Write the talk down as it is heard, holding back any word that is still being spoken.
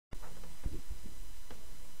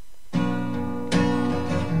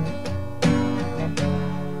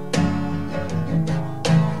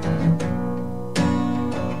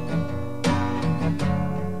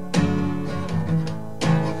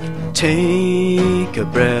take a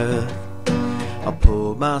breath. I'll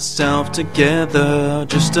pull myself together,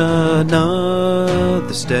 just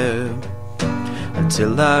another step.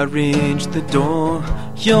 Until I reach the door,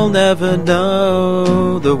 you'll never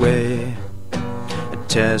know the way. It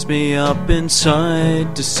tears me up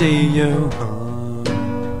inside to see you.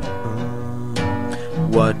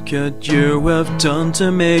 What could you have done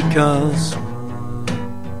to make us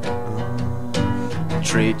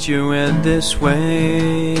treat you in this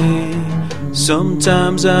way?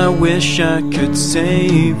 Sometimes I wish I could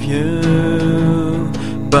save you,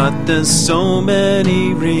 but there's so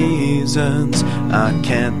many reasons I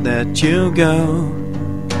can't let you go.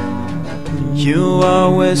 You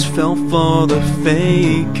always fell for the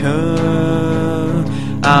faker.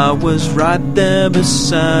 I was right there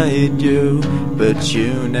beside you, but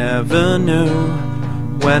you never knew.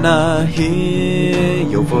 When I hear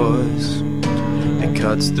your voice, it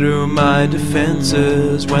cuts through my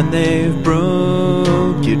defenses. When they've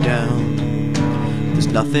broke you down, there's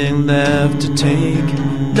nothing left to take.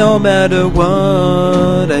 No matter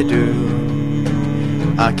what I do,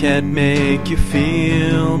 I can't make you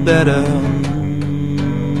feel better.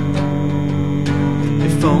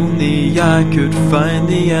 If only I could find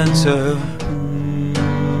the answer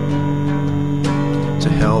to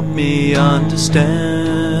help me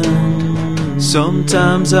understand.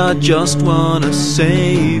 Sometimes I just wanna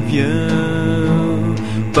save you,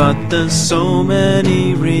 but there's so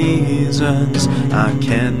many reasons I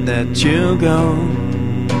can't let you go.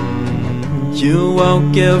 You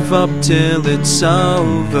won't give up till it's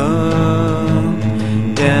over,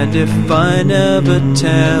 and if I never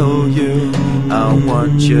tell you, I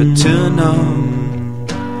want you to know.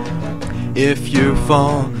 If you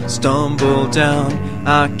fall, stumble down,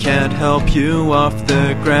 I can't help you off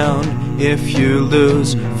the ground. If you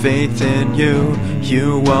lose faith in you,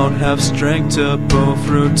 you won't have strength to pull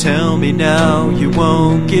through. Tell me now you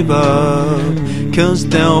won't give up, 'cause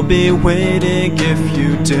they'll be waiting if you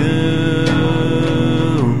do.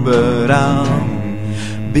 But I'll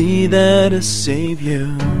be there to save you.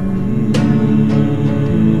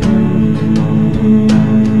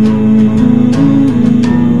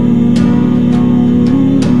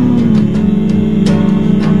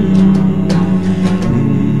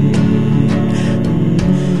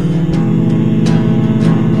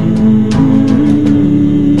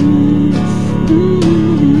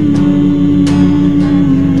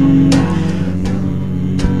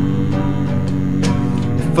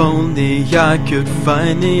 If only I could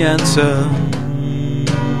find the answer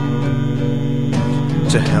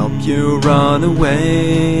to help you run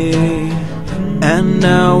away. And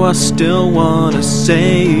now I still wanna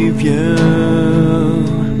save you,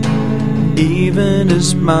 even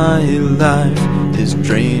as my life is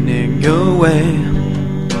draining away.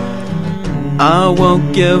 I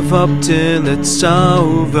won't give up till it's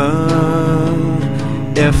over.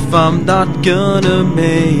 If I'm not gonna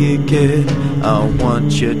make it, I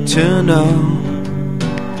want you to know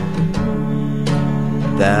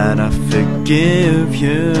that I forgive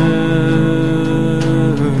you.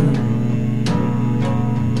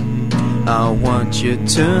 I want you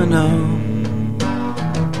to know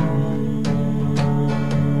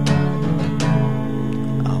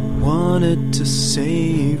I wanted to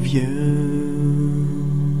save you.